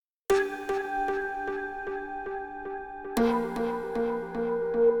Welcome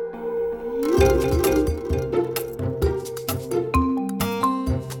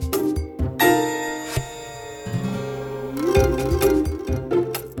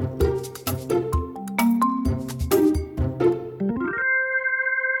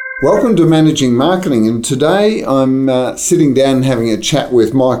to Managing Marketing, and today I'm sitting down and having a chat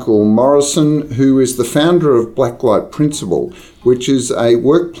with Michael Morrison, who is the founder of Blacklight Principle, which is a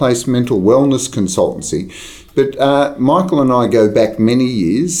workplace mental wellness consultancy. But Michael and I go back many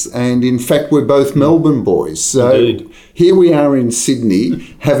years, and in fact we're both Melbourne boys. So Indeed. Here we are in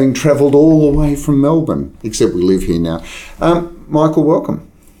Sydney, having travelled all the way from Melbourne, except we live here now. Michael,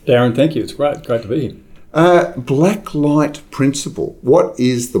 welcome. Darren, thank you. It's great to be here. Blacklight Principle. What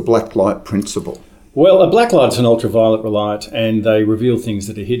is the Blacklight Principle? Well, a black light's an ultraviolet light, and they reveal things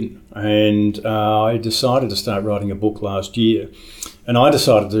that are hidden. And I decided to start writing a book last year, and I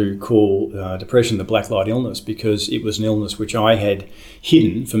decided to call depression the black light illness because it was an illness which I had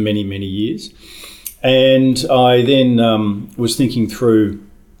hidden for many, many years. And I then was thinking through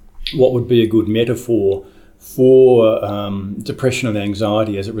what would be a good metaphor for depression and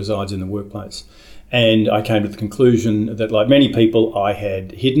anxiety as it resides in the workplace. And I came to the conclusion that, like many people, I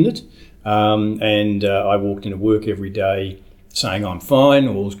had hidden it. And I walked into work every day saying, I'm fine,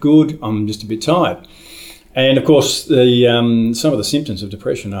 all's good, I'm just a bit tired. And of course, some of the symptoms of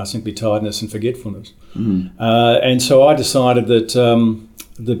depression are simply tiredness and forgetfulness. And so I decided that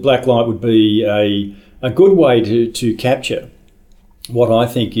the black light would be a good way to capture what I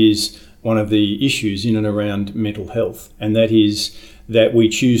think is one of the issues in and around mental health, and that is that we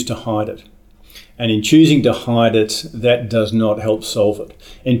choose to hide it. And in choosing to hide it, that does not help solve it.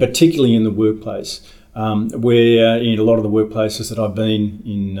 And particularly in the workplace, where in a lot of the workplaces that I've been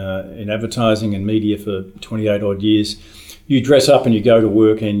in advertising and media for 28 odd years, you dress up and you go to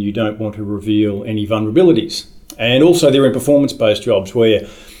work and you don't want to reveal any vulnerabilities. And also they're in performance-based jobs where,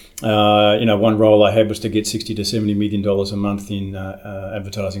 one role I had was to get $60 to $70 million a month in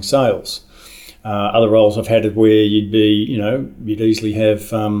advertising sales. Other roles I've had where you'd easily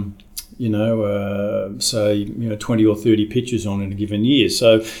have say 20 or 30 pitches on in a given year.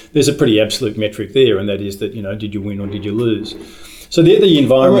 So there's a pretty absolute metric there, and that is that, did you win or did you lose? So they're the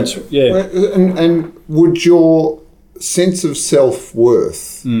environments. And would your sense of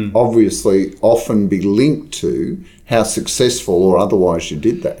self-worth obviously often be linked to how successful or otherwise you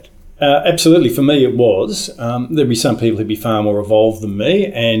did that? Absolutely. For me, it was. There'd be some people who'd be far more evolved than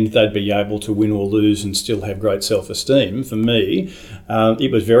me, and they'd be able to win or lose and still have great self-esteem. For me,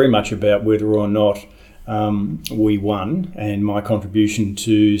 it was very much about whether or not we won and my contribution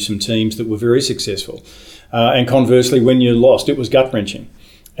to some teams that were very successful. And conversely, when you lost, it was gut-wrenching.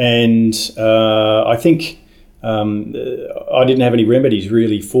 And I think I didn't have any remedies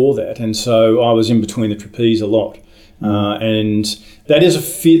really for that. And so I was in between the trapeze a lot. And that is a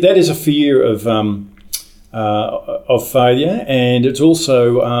fear of failure, and it's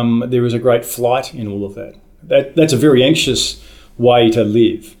also there is a great flight in all of that. That's a very anxious way to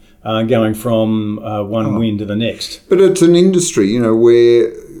live, going from one win to the next. But it's an industry,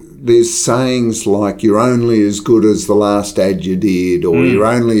 where there's sayings like you're only as good as the last ad you did, or you're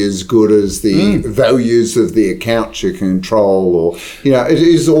only as good as the values of the account you control, or, it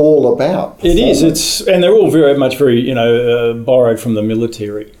is all about performance. It is. And they're all very borrowed from the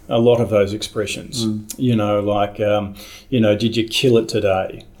military, a lot of those expressions. Did you kill it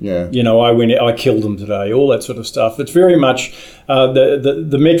today? Yeah. I killed them today, all that sort of stuff. It's very much,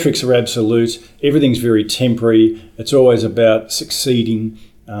 the metrics are absolute. Everything's very temporary. It's always about succeeding.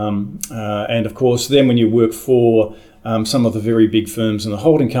 And of course, then when you work for some of the very big firms and the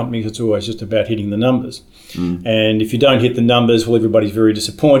holding companies, it's always just about hitting the numbers. And if you don't hit the numbers, well, everybody's very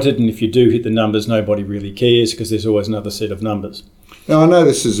disappointed. And if you do hit the numbers, nobody really cares because there's always another set of numbers. Now, I know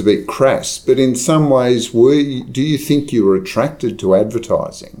this is a bit crass, but in some ways, do you think you were attracted to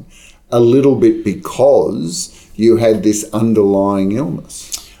advertising a little bit because you had this underlying illness?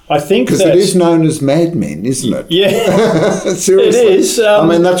 I think because it is known as madmen, isn't it? Yeah, seriously. It is.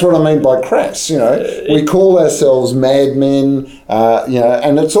 That's what I mean by crass. We call ourselves madmen.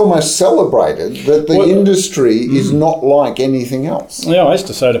 And it's almost celebrated that the industry is not like anything else. Yeah, I used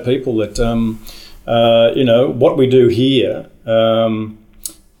to say to people that what we do here,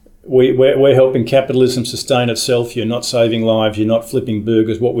 we're helping capitalism sustain itself. You're not saving lives. You're not flipping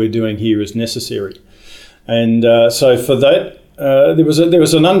burgers. What we're doing here is necessary, and so for that. There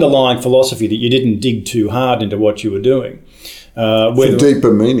was an underlying philosophy that you didn't dig too hard into what you were doing. For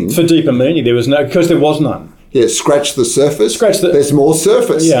deeper meaning. For deeper meaning. There was none. Yeah, scratch the surface. There's more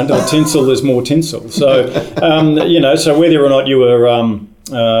surface. Yeah, under the tinsel, there's more tinsel. So, so whether or not you were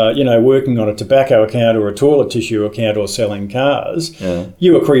working on a tobacco account or a toilet tissue account or selling cars,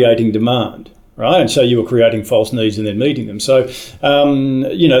 you were creating demand. Right, and so you were creating false needs and then meeting them. So,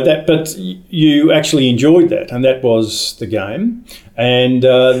 but you actually enjoyed that, and that was the game. And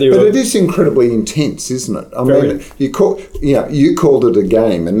but it is incredibly intense, isn't it? I mean, you called it a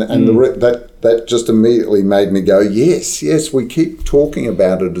game, and that just immediately made me go, yes, we keep talking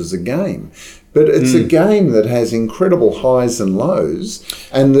about it as a game. But it's a game that has incredible highs and lows,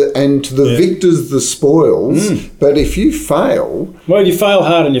 and to the victors the spoils. But if you fail... Well, you fail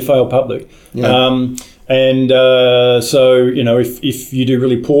hard and you fail public. Yeah. If you do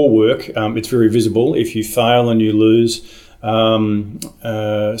really poor work, it's very visible. If you fail and you lose,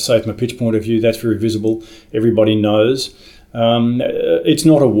 say from a pitch point of view, that's very visible. Everybody knows. It's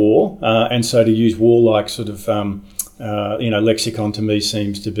not a war, and so to use war-like sort of... lexicon to me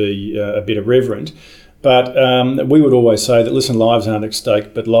seems to be a bit irreverent. But we would always say that, listen, lives aren't at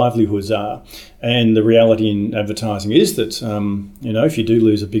stake, but livelihoods are. And the reality in advertising is that, if you do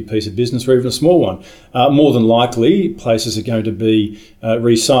lose a big piece of business or even a small one, more than likely places are going to be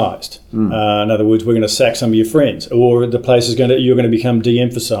resized. In other words, we're going to sack some of your friends, or the place is you're going to become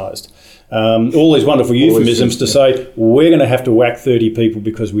de-emphasised. All these wonderful euphemisms to say we're going to have to whack 30 people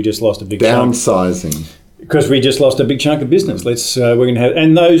because we just lost a big downsizing. Because we just lost a big chunk of business. We're going to have,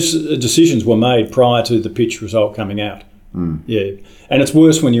 and those decisions were made prior to the pitch result coming out. Yeah, and it's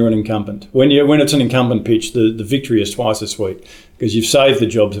worse when you're an incumbent. When it's an incumbent pitch, the victory is twice as sweet because you've saved the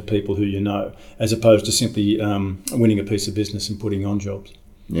jobs of people who you know, as opposed to simply winning a piece of business and putting on jobs.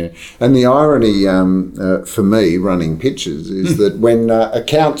 Yeah, and the irony for me running pitches is that when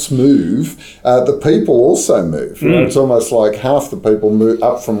accounts move, the people also move. It's almost like half the people move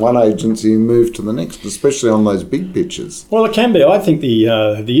up from one agency and move to the next, especially on those big pitches. Well, it can be. I think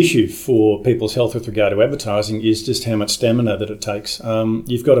the issue for people's health with regard to advertising is just how much stamina that it takes.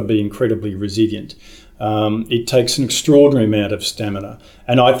 You've got to be incredibly resilient. It takes an extraordinary amount of stamina,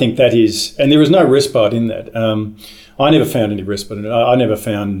 and I think that is, and there is no respite in that. I never found any respite in it. I never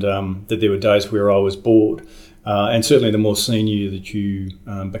found that there were days where I was bored, and certainly the more senior that you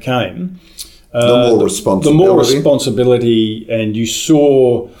became, the more responsibility, and you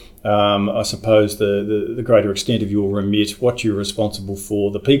saw, I suppose, the greater extent of your remit, what you're responsible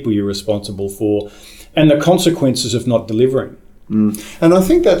for, the people you're responsible for, and the consequences of not delivering. And I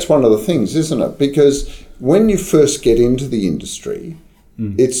think that's one of the things, isn't it? Because when you first get into the industry,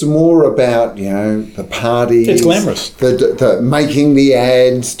 it's more about, the parties. It's glamorous. The making the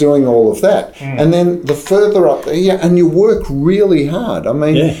ads, doing all of that. And then the further up, and you work really hard. I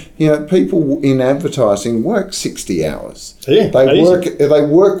mean, people in advertising work 60 hours. Yeah, they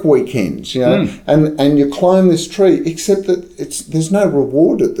work weekends, and you climb this tree, except that there's no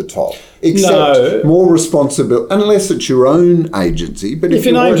reward at the top. Except more responsibility, unless it's your own agency. But if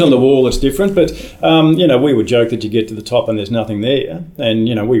your name's on the wall, it's different. But, we would joke that you get to the top and there's nothing there.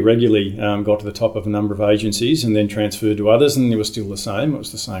 And, we regularly got to the top of a number of agencies and then transferred to others, and it was still the same. It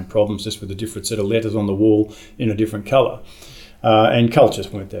was the same problems, just with a different set of letters on the wall in a different colour. And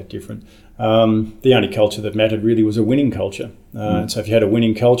cultures weren't that different. The only culture that mattered really was a winning culture. So if you had a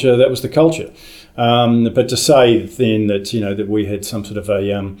winning culture, that was the culture. But to say then that, that we had some sort of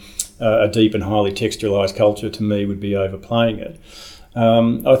a deep and highly textualised culture, to me, would be overplaying it.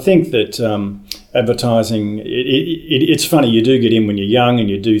 I think that advertising, it's funny, you do get in when you're young and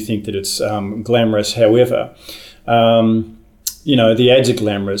you do think that it's glamorous. However, the ads are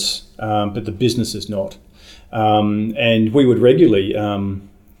glamorous, but the business is not. And we would regularly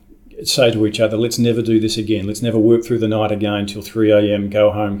say to each other, let's never do this again. Let's never work through the night again till 3 a.m,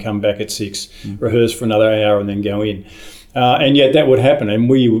 go home, come back at 6, rehearse for another hour and then go in. And yet that would happen. And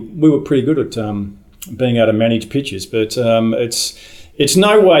we were pretty good at being able to manage pitches, but it's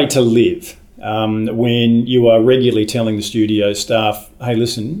no way to live when you are regularly telling the studio staff, hey,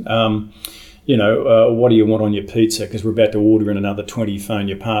 listen, what do you want on your pizza? Because we're about to order in another 20, phone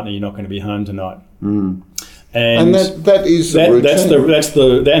your partner, you're not going to be home tonight. And that is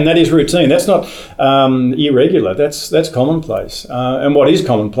routine. And that is routine. That's not irregular. That's commonplace. And what is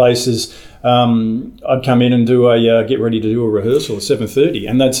commonplace is I'd come in and get ready to do a rehearsal at 7:30,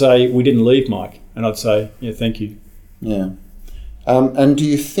 and they'd say, "We didn't leave, Mike," and I'd say, "Yeah, thank you." Yeah. And do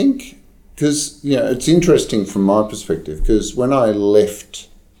you think? Because it's interesting from my perspective. Because when I left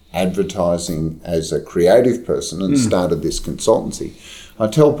advertising as a creative person and started this consultancy, I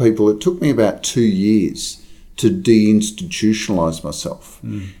tell people it took me about 2 years to deinstitutionalise myself.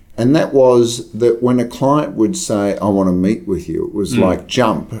 And that was that when a client would say, I want to meet with you, it was like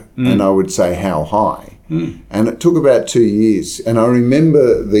jump, and I would say, how high? And it took about 2 years. And I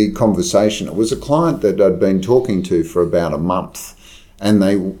remember the conversation. It was a client that I'd been talking to for about a month. and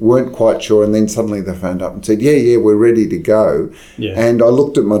they weren't quite sure, and then suddenly they phoned up and said, yeah, we're ready to go. Yeah. And I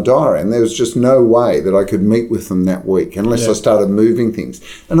looked at my diary, and there was just no way that I could meet with them that week unless I started moving things.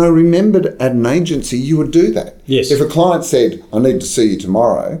 And I remembered at an agency you would do that. Yes. If a client said, I need to see you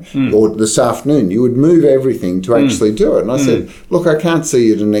tomorrow or this afternoon, you would move everything to actually do it. And I said, look, I can't see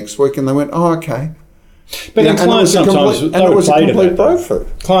you till next week. And they went, oh, okay. But then clients sometimes they would play to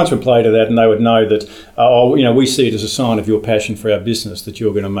that. Clients would play to that, and they would know that, we see it as a sign of your passion for our business that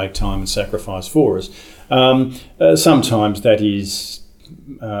you're going to make time and sacrifice for us. Sometimes that is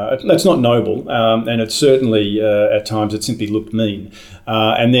that's not noble, and it's certainly at times it simply looked mean.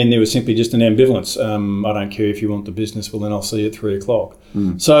 And then there was simply just an ambivalence. I don't care if you want the business. Well, then I'll see you at 3 o'clock.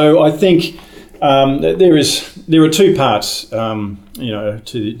 So I think. There are two parts, to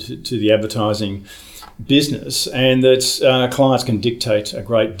the advertising business, and that clients can dictate a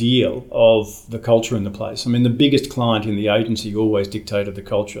great deal of the culture in the place. I mean, the biggest client in the agency always dictated the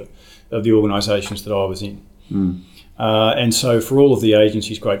culture of the organisations that I was in. And so for all of the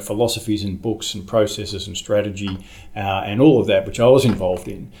agency's great philosophies and books and processes and strategy and all of that, which I was involved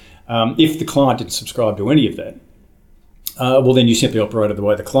in, if the client didn't subscribe to any of that, well, then you simply operated the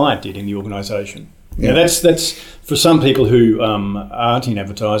way the client did in the organisation. Yeah. Now, that's for some people who aren't in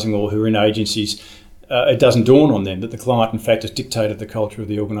advertising or who are in agencies, it doesn't dawn on them that the client, in fact, has dictated the culture of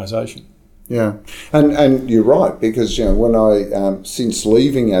the organisation. Yeah, and you're right, because when I since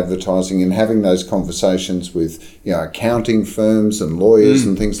leaving advertising and having those conversations with accounting firms and lawyers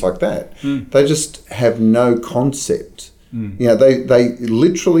and things like that, they just have no concept. They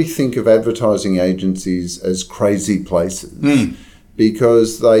literally think of advertising agencies as crazy places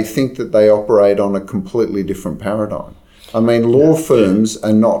because they think that they operate on a completely different paradigm. I mean, law firms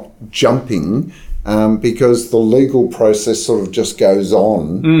are not jumping because the legal process sort of just goes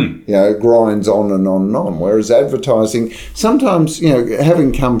on, grinds on and on and on. Whereas advertising, sometimes,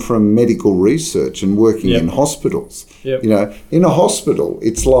 having come from medical research and working in hospitals, in a hospital,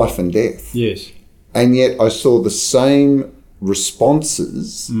 it's life and death. Yes. And yet I saw the same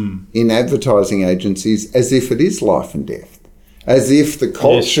responses in advertising agencies as if it is life and death, as if the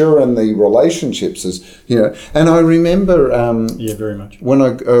culture and the relationships is, And I remember very much. When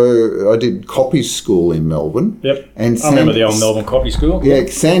I did copy school in Melbourne. Yep. And I remember the old Melbourne copy school. Yeah,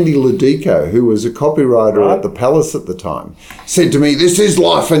 Sandy Ladico, who was a copywriter at the Palace at the time, said to me, "This is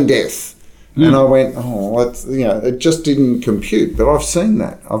life and death." And I went, it just didn't compute. But I've seen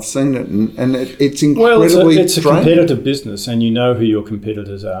that. I've seen it, and it's incredibly Well, it's a competitive business, and you know who your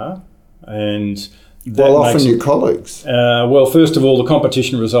competitors are. And often your colleagues. First of all, the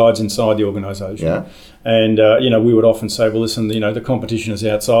competition resides inside the organisation. Yeah. And, we would often say, well, listen, the competition is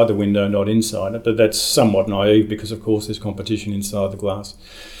outside the window, not inside it. But that's somewhat naive because, of course, there's competition inside the glass.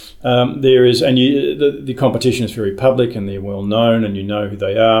 There is, and the competition is very public, and they're well known, and you know who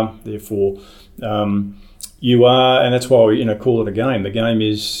they are. Therefore, you are, and that's why we call it a game. The game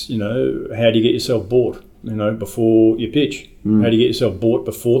is, how do you get yourself bought? Before you pitch. How do you get yourself bought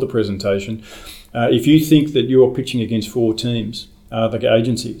before the presentation? If you think that you're pitching against 4 teams, like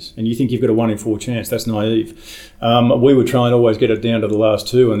agencies, and you think you've got a 1 in 4 chance, that's naive. We would try and always get it down to the last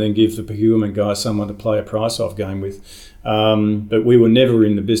 2 and then give the procurement guy someone to play a price-off game with. But we were never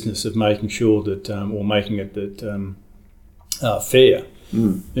in the business of making sure that, or making it that fair.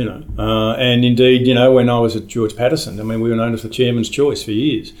 And indeed, when I was at George Patterson, we were known as the chairman's choice for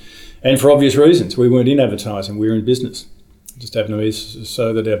years. And for obvious reasons, we weren't in advertising, we were in business. Just happened to be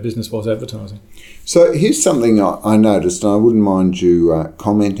so that our business was advertising. So here's something I noticed, and I wouldn't mind you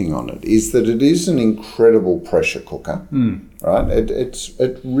commenting on it, is that it is an incredible pressure cooker, right?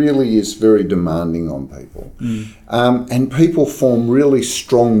 It really is very demanding on people. And people form really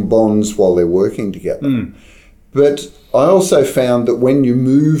strong bonds while they're working together. But I also found that when you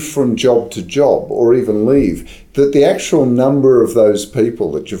move from job to job or even leave, that the actual number of those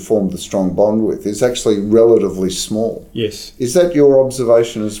people that you formed the strong bond with is actually relatively small. Yes. Is that your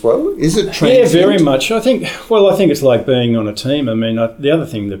observation as well? Is it transient? Yeah, very much. I think it's like being on a team. The other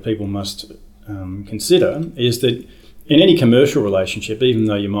thing that people must consider is that in any commercial relationship, even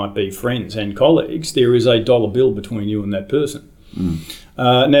though you might be friends and colleagues, there is a dollar bill between you and that person.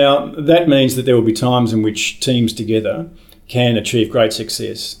 Now, that means that there will be times in which teams together can achieve great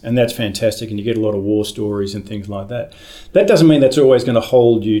success, and that's fantastic, and you get a lot of war stories and things like that. That doesn't mean that's always going to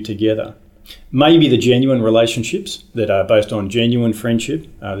hold you together. Maybe the genuine relationships that are based on genuine friendship,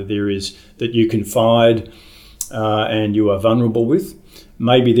 that you confide and you are vulnerable with,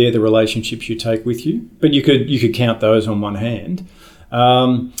 maybe they're the relationships you take with you, but you could count those on one hand.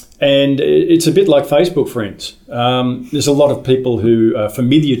 And it's a bit like Facebook friends. There's a lot of people who are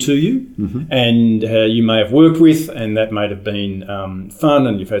familiar to you and you may have worked with, and that may have been fun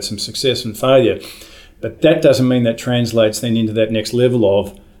and you've had some success and failure. But that doesn't mean that translates then into that next level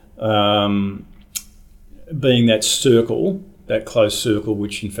of being that circle, that close circle,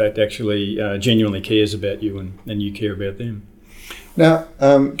 which in fact actually genuinely cares about you and you care about them. Now,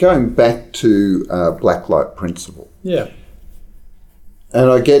 going back to Blacklight Principle. Yeah. And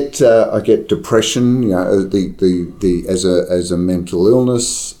I get depression, as a mental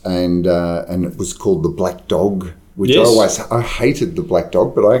illness, and it was called the black dog, which I hated the black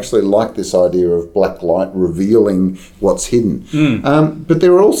dog, but I actually like this idea of black light revealing what's hidden. But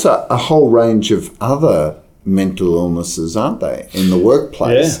there are also a whole range of other mental illnesses, aren't they, in the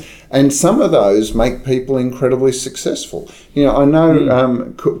workplace? Yeah. And some of those make people incredibly successful. I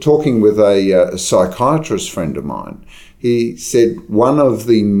know, talking with a psychiatrist friend of mine, he said one of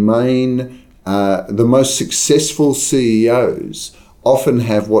the the most successful CEOs often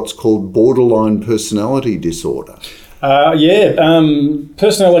have what's called borderline personality disorder.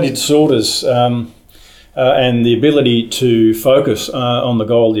 Personality disorders and the ability to focus on the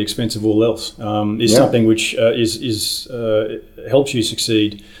goal at the expense of all else is something which helps you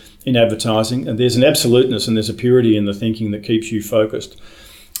succeed in advertising. And there's an absoluteness and there's a purity in the thinking that keeps you focused.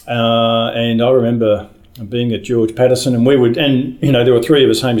 And I remember being at George Patterson, and there were three of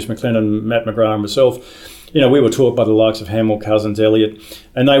us, Hamish McLennan, Matt McGrath and myself. We were taught by the likes of Hamill, Cousins, Elliott,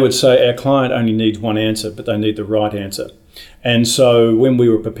 and they would say our client only needs one answer, but they need the right answer. And so when we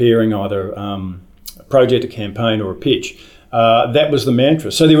were preparing either a project, a campaign or a pitch, that was the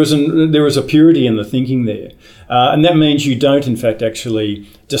mantra. So there was a purity in the thinking there. And that means you don't, in fact, actually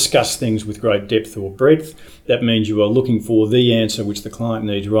discuss things with great depth or breadth. That means you are looking for the answer which the client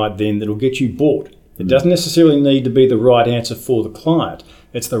needs right then that'll get you bought. It doesn't necessarily need to be the right answer for the client.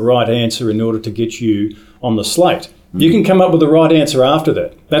 It's the right answer in order to get you on the slate. You can come up with the right answer after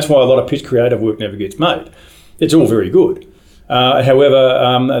that. That's why a lot of pitch creative work never gets made. It's all very good.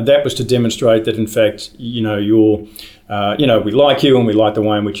 However, that was to demonstrate that, in fact, we like you and we like the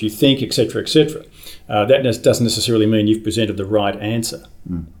way in which you think, etc., etc. That doesn't necessarily mean you've presented the right answer.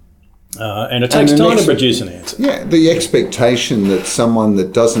 And it takes time to produce an answer. Yeah, the expectation that someone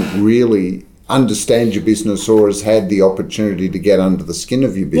that doesn't really understand your business or has had the opportunity to get under the skin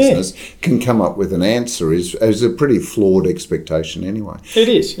of your business can come up with an answer is a pretty flawed expectation anyway. It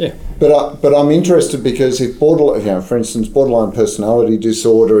is, yeah. But I'm interested because if for instance, borderline personality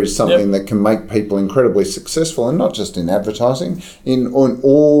disorder is something that can make people incredibly successful, and not just in advertising, on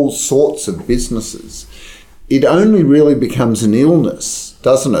all sorts of businesses, it only really becomes an illness,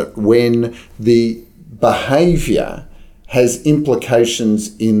 doesn't it, when the behaviour has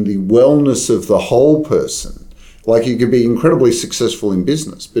implications in the wellness of the whole person. Like, you could be incredibly successful in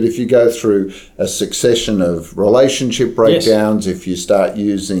business, but if you go through a succession of relationship breakdowns, if you start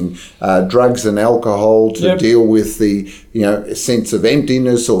using drugs and alcohol to deal with the sense of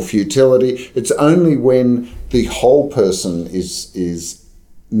emptiness or futility, it's only when the whole person is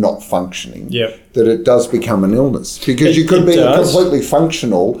not functioning that it does become an illness. Because you could be a completely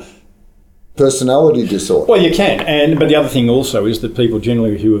functional personality disorder. Well, you can, but the other thing also is that people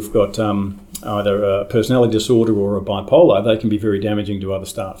generally who have got either a personality disorder or a bipolar, they can be very damaging to other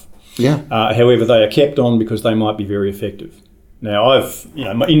staff. Yeah. However, they are kept on because they might be very effective. Now,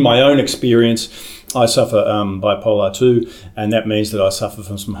 in my own experience, I suffer bipolar too, and that means that I suffer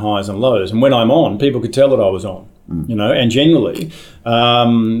from some highs and lows. And when I'm on, people could tell that I was on. And generally,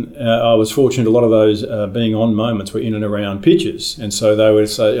 I was fortunate. A lot of those being on moments were in and around pitches, and so they would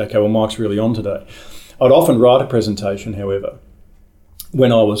say, "Okay, well, Mike's really on today." I'd often write a presentation, however,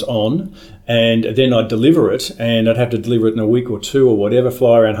 when I was on, and then I'd deliver it, and I'd have to deliver it in a week or two or whatever,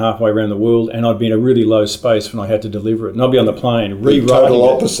 fly around halfway around the world, and I'd be in a really low space when I had to deliver it. And I'd be on the plane rewriting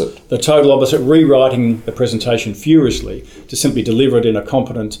the total opposite, rewriting the presentation furiously to simply deliver it in a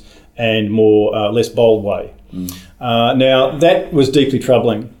competent and more less bold way. Now, that was deeply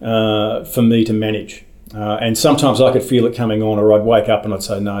troubling for me to manage. And sometimes I could feel it coming on, or I'd wake up and I'd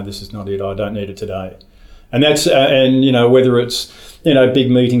say, no, this is not it. I don't need it today. And that's, whether it's,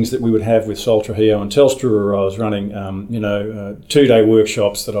 big meetings that we would have with Sol Trujillo and Telstra, or I was running, 2-day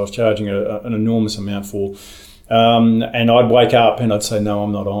workshops that I was charging an enormous amount for. And I'd wake up and I'd say, no,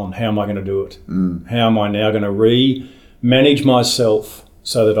 I'm not on. How am I going to do it? How am I now going to manage myself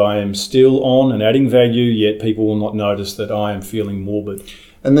so that I am still on and adding value, yet people will not notice that I am feeling morbid?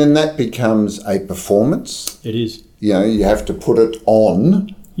 And then that becomes a performance. It is. You have to put it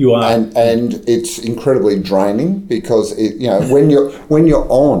on. You are. And it's incredibly draining because when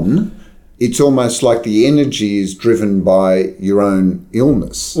you're on, it's almost like the energy is driven by your own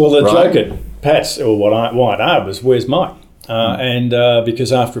illness. Well, the right? joke at Pat's, or White Arb, was, where's Mike?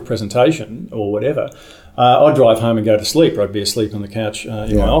 Because after a presentation or whatever, I'd drive home and go to sleep, or I'd be asleep on the couch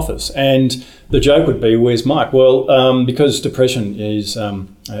in my office. And the joke would be, where's Mike? Well, because depression is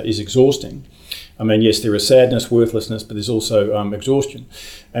exhausting. I mean, yes, there is sadness, worthlessness, but there's also exhaustion.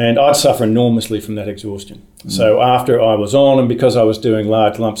 And I'd suffer enormously from that exhaustion. So after I was on, and because I was doing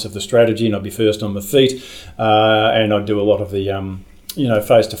large lumps of the strategy, and I'd be first on my feet, and I'd do a lot of the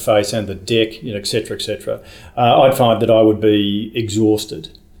face-to-face and the deck, et cetera, et cetera, I'd find that I would be exhausted.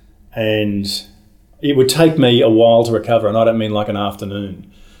 And it would take me a while to recover, and I don't mean like an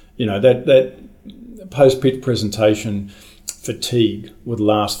afternoon. That post-pitch presentation fatigue would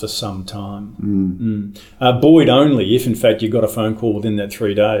last for some time. Buoyed only if, in fact, you got a phone call within that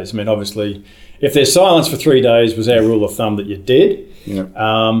 3 days. I mean, obviously, if there's silence for 3 days, was our rule of thumb that you're dead. Yeah.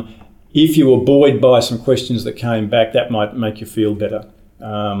 If you were buoyed by some questions that came back, that might make you feel better.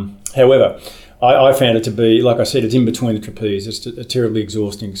 However, I found it to be, like I said, it's in between the trapeze. It's a terribly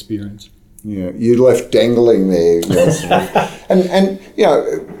exhausting experience. Yeah, you're left dangling there, and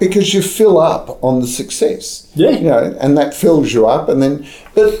because you fill up on the success. Yeah, and that fills you up, but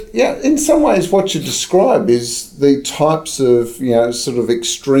in some ways, what you describe is the types of sort of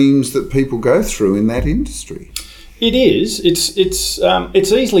extremes that people go through in that industry. It is. It's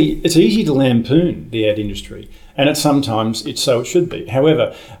easy to lampoon the ad industry, and sometimes it should be.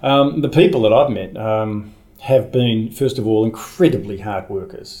 However, the people that I've met have been, first of all, incredibly hard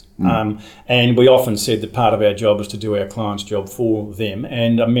workers. And we often said that part of our job is to do our client's job for them,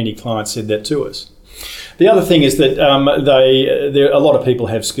 and many clients said that to us. The other thing is that a lot of people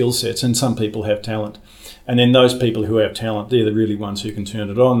have skill sets, and some people have talent. And then those people who have talent, they're the really ones who can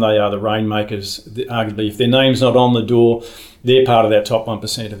turn it on. They are the rainmakers. Arguably, if their name's not on the door, they're part of that top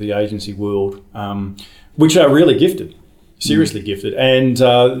 1% of the agency world, which are really gifted. Seriously gifted, and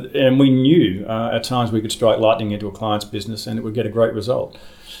we knew at times we could strike lightning into a client's business and it would get a great result.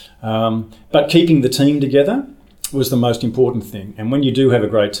 But keeping the team together was the most important thing. And when you do have a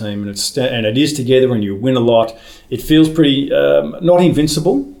great team and it is together and you win a lot, it feels pretty not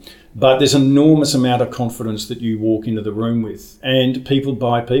invincible, but there's an enormous amount of confidence that you walk into the room with, and people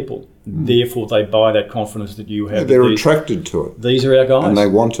buy people. Therefore, they buy that confidence that you have. Yeah, they're attracted to it. These are our guys, and they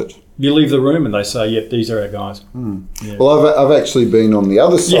want it. You leave the room and they say, yep, these are our guys. Yeah. Well, I've actually been on the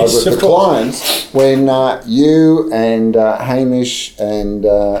other side with the clients when you and Hamish and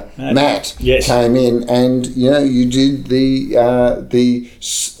Matt came in, and you did the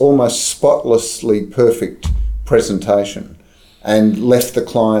almost spotlessly perfect presentation and left the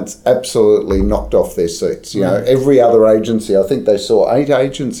clients absolutely knocked off their seats. Every other agency, I think they saw 8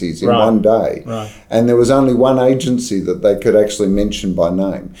 agencies in one day. Right. And there was only one agency that they could actually mention by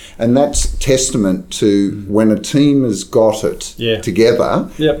name. And that's testament to when a team has got it together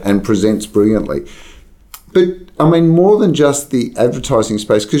and presents brilliantly. But, I mean, more than just the advertising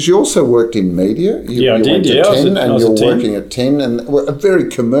space, because you also worked in media. You went to 10 and you're working at 10, and a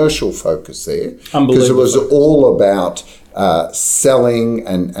very commercial focus there. Because it was all about selling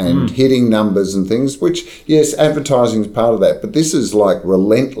and hitting numbers and things, which, yes, advertising is part of that, but this is like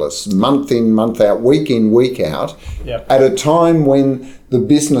relentless, month in, month out, week in, week out, at a time when the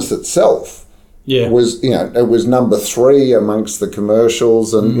business itself was, it was number 3 amongst the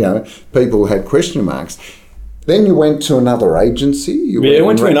commercials, and, people had question marks. Then you went to another agency. You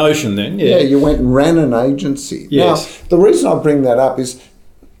went to an ocean then, you went and ran an agency. Yes. Now, the reason I bring that up is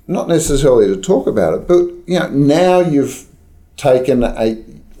not necessarily to talk about it, but now you've taken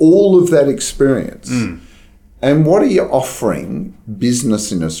all of that experience, and what are you offering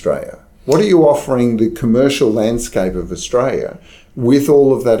business in Australia? What are you offering the commercial landscape of Australia with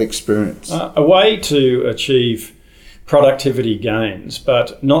all of that experience? A way to achieve productivity gains,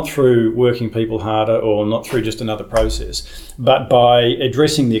 but not through working people harder or not through just another process, but by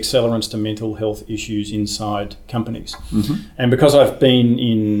addressing the accelerants to mental health issues inside companies. And because I've been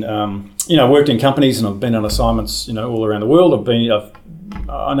in, worked in companies and I've been on assignments, all around the world,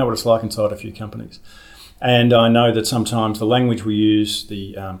 I know what it's like inside a few companies. And I know that sometimes the language we use,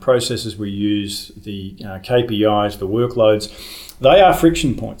 the processes we use, the KPIs, the workloads, they are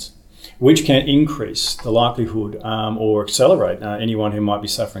friction points, which can increase the likelihood or accelerate anyone who might be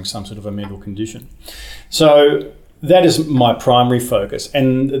suffering some sort of a mental condition. So that is my primary focus,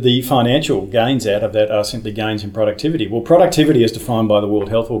 and the financial gains out of that are simply gains in productivity. Well, productivity as defined by the World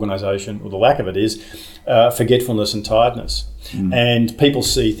Health Organization, or the lack of it is, forgetfulness and tiredness. And people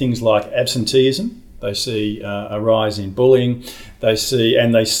see things like absenteeism They see a rise in bullying. They see,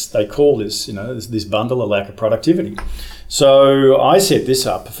 and they call this, this bundle a lack of productivity. So I set this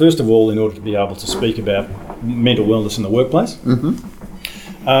up, first of all, in order to be able to speak about mental wellness in the workplace.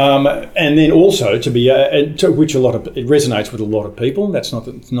 And then also to be, to which it resonates with a lot of people. That's not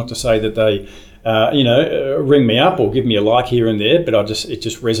to say that they, ring me up or give me a like here and there, but it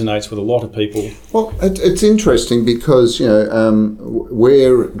just resonates with a lot of people. Well, it's interesting because Trinity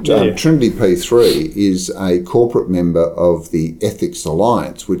P3 is a corporate member of the Ethics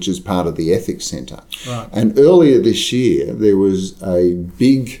Alliance, which is part of the Ethics Centre. Right. And earlier this year, there was a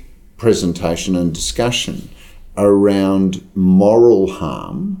big presentation and discussion around moral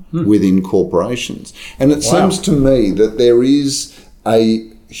harm within corporations. And it seems to me that there is a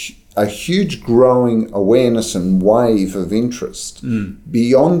huge growing awareness and wave of interest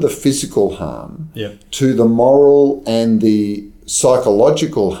beyond the physical harm to the moral and the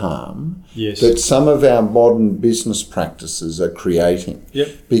psychological harm that some of our modern business practices are creating.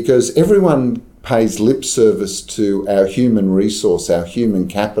 Because everyone pays lip service to our human resource, our human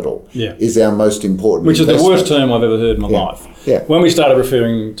capital is our most important Which investment. is the worst term I've ever heard in my life. Yeah. When we started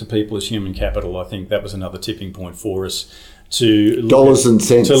referring to people as human capital, I think that was another tipping point for us to dollars and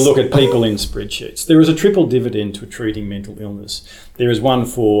cents. To look at people in spreadsheets. There is a triple dividend to treating mental illness. There is one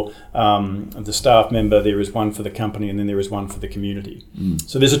for the staff member, there is one for the company, and then there is one for the community.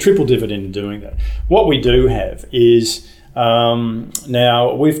 So there's a triple dividend in doing that. What we do have is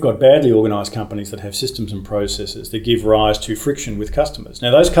now we've got badly organised companies that have systems and processes that give rise to friction with customers.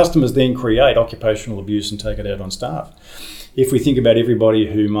 Now those customers then create occupational abuse and take it out on staff. If we think about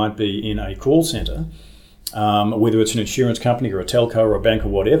everybody who might be in a call centre, whether it's an insurance company or a telco or a bank or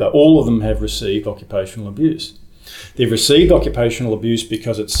whatever, all of them have received occupational abuse. They've received occupational abuse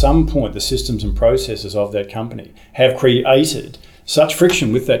because at some point the systems and processes of that company have created such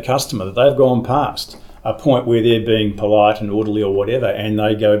friction with that customer that they've gone past a point where they're being polite and orderly or whatever, and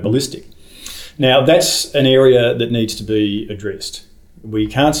they go ballistic. Now, that's an area that needs to be addressed. We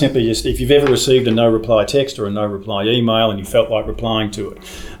can't simply just, if you've ever received a no-reply text or a no-reply email and you felt like replying to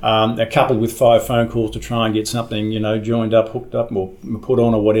it, coupled with 5 phone calls to try and get something, joined up, hooked up, or put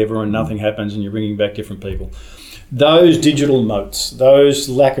on or whatever, and nothing happens and you're ringing back different people. Those digital moats, those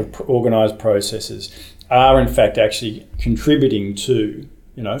lack of organised processes are in fact actually contributing to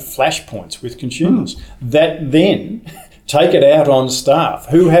flashpoints with consumers that then take it out on staff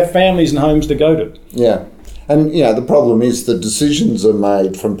who have families and homes to go to. Yeah. And, the problem is the decisions are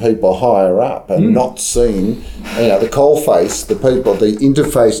made from people higher up and not seen, the coalface, the people, the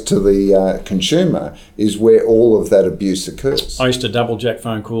interface to the consumer is where all of that abuse occurs. I used to double jack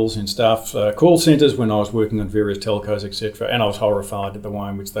phone calls in staff call centres when I was working on various telcos, etc., and I was horrified at the way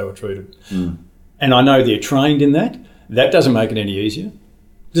in which they were treated. And I know they're trained in that. That doesn't make it any easier.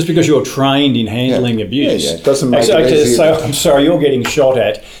 Just because you're trained in handling abuse. It doesn't make it easier. So, I'm sorry, you're getting shot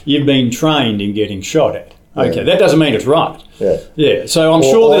at. You've been trained in getting shot at. Okay, that doesn't mean it's right. Yeah. So I'm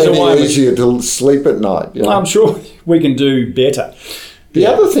sure there's a way. It's easier to sleep at night. I'm sure we can do better. The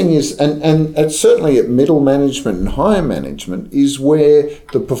other thing is, and it's certainly at middle management and higher management, is where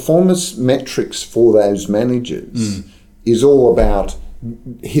the performance metrics for those managers is all about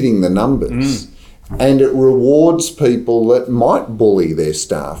hitting the numbers. And it rewards people that might bully their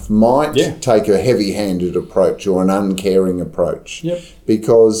staff, might take a heavy-handed approach or an uncaring approach,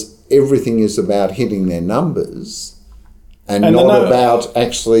 because everything is about hitting their numbers and not about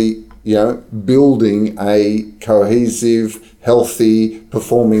actually, building a cohesive, healthy,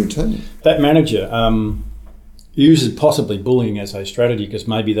 performing team. That manager uses possibly bullying as a strategy because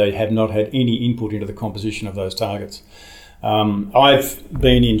maybe they have not had any input into the composition of those targets. I've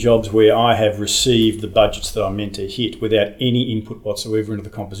been in jobs where I have received the budgets that I'm meant to hit without any input whatsoever into the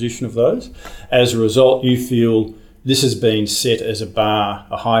composition of those. As a result, you feel this has been set as a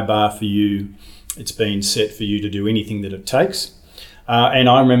high bar for you. It's been set for you to do anything that it takes. And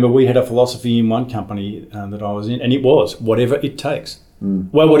I remember we had a philosophy in one company that I was in, and it was whatever it takes.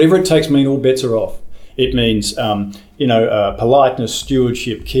 Well, whatever it takes means all bets are off. It means, politeness,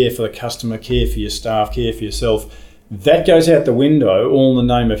 stewardship, care for the customer, care for your staff, care for yourself. That goes out the window, all in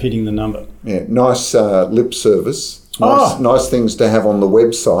the name of hitting the number. Yeah, nice lip service, nice things to have on the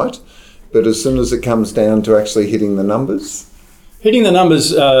website, but as soon as it comes down to actually hitting the numbers? Hitting the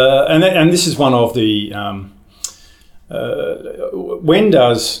numbers, and this is one of the, when do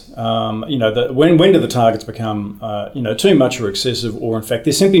the targets become, too much or excessive, or in fact,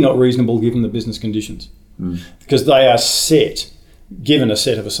 they're simply not reasonable given the business conditions, because they are set, given a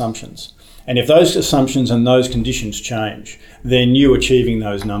set of assumptions. And if those assumptions and those conditions change, then you achieving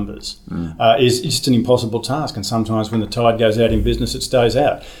those numbers is just an impossible task. And sometimes when the tide goes out in business, it stays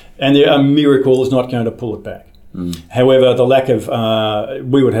out. and a miracle is not going to pull it back. However, the lack of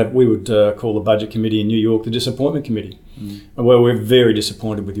we would call the budget committee in New York the disappointment committee. Well, we're very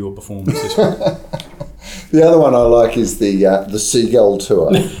disappointed with your performance this week. The other one I like is the seagull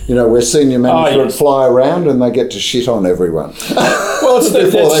tour. You know, where senior management fly around and they get to shit on everyone. Well, it's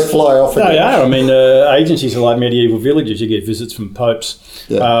before they fly off again. They are. I mean, agencies are like medieval villages. You get visits from popes.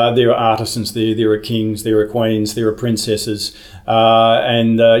 Yeah. There are artisans there are kings, there are queens, there are princesses,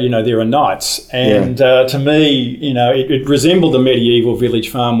 and there are knights. And to me, you know, it resembled a medieval village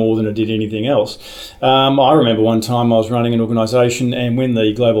far more than it did anything else. I remember one time I was running an organisation, and when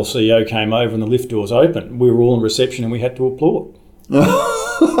the global CEO came over and the lift doors opened, we were all in reception and we had to applaud.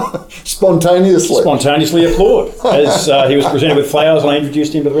 Spontaneously applaud as he was presented with flowers, and I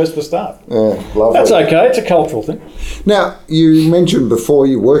introduced him to the rest of the staff. Yeah, lovely. That's okay. It's a cultural thing. Now, you mentioned before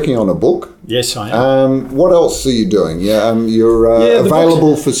you're working on a book. Yes, I am. What else are you doing? You're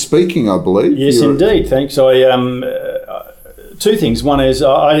available for speaking, I believe. Yes, indeed. Thanks. Two things. One is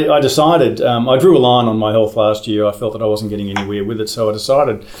I decided, I drew a line on my health last year. I felt that I wasn't getting anywhere with it, so I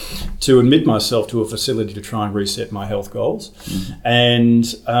decided to admit myself to a facility to try and reset my health goals. Mm-hmm. And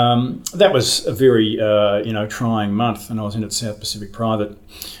that was a very trying month, and I was in at South Pacific Private,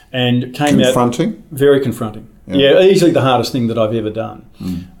 and came confronting? Out very confronting. Yeah, easily the hardest thing that I've ever done.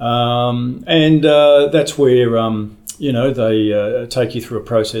 And that's where they take you through a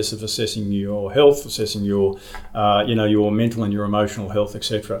process of assessing your health, assessing your mental and your emotional health,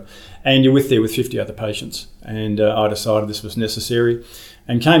 etc. And you're there with 50 other patients. And I decided this was necessary,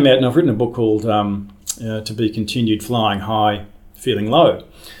 and came out. And I've written a book called "To Be Continued: Flying High, Feeling Low."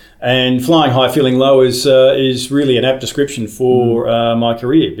 And flying high, feeling low is really an apt description for my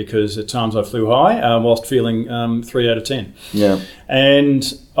career, because at times I flew high whilst feeling 3 out of 10. Yeah. And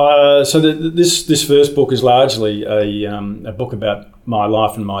this first book is largely a book about my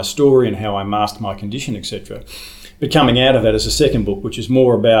life and my story and how I masked my condition, etc. But coming out of that is a second book, which is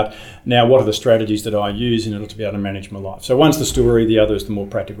more about now what are the strategies that I use in order to be able to manage my life. So one's the story, the other is the more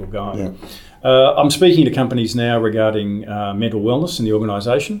practical guide. Yeah. I'm speaking to companies now regarding mental wellness in the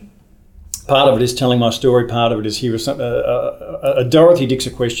organisation. Part of it is telling my story, part of it is here is a Dorothy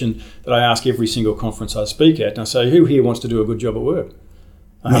Dixer question that I ask every single conference I speak at. And I say, who here wants to do a good job at work?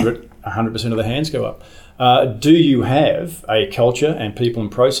 100% of the hands go up. Do you have a culture and people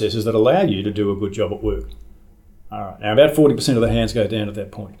and processes that allow you to do a good job at work? All right. Now, about 40% of the hands go down at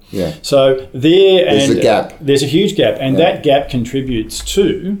that point. Yeah. So there's a gap. There's a huge gap, and that gap contributes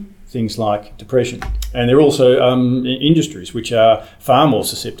to things like depression. And there are also industries which are far more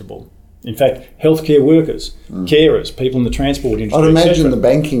susceptible. In fact, healthcare workers, carers, people in the transport industry. I'd imagine the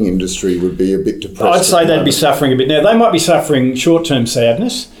banking industry would be a bit depressed. I'd say they'd be suffering a bit. Now, they might be suffering short-term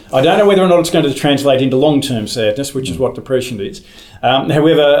sadness. I don't know whether or not it's going to translate into long-term sadness, which is what depression is.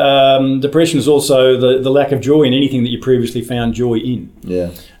 However, depression is also the lack of joy in anything that you previously found joy in.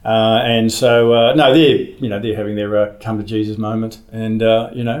 Yeah. And so, they're having their come to Jesus moment, and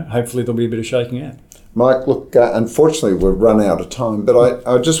hopefully there'll be a bit of shaking out. Mike, look, unfortunately we've run out of time, but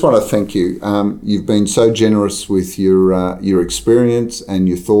I just want to thank you. You've been so generous with your experience and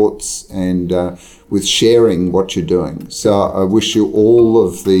your thoughts, and with sharing what you're doing. So I wish you all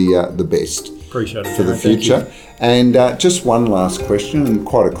of the best. Appreciate it, for the future. And just one last question, and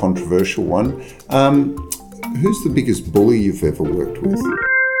quite a controversial one. Who's the biggest bully you've ever worked with?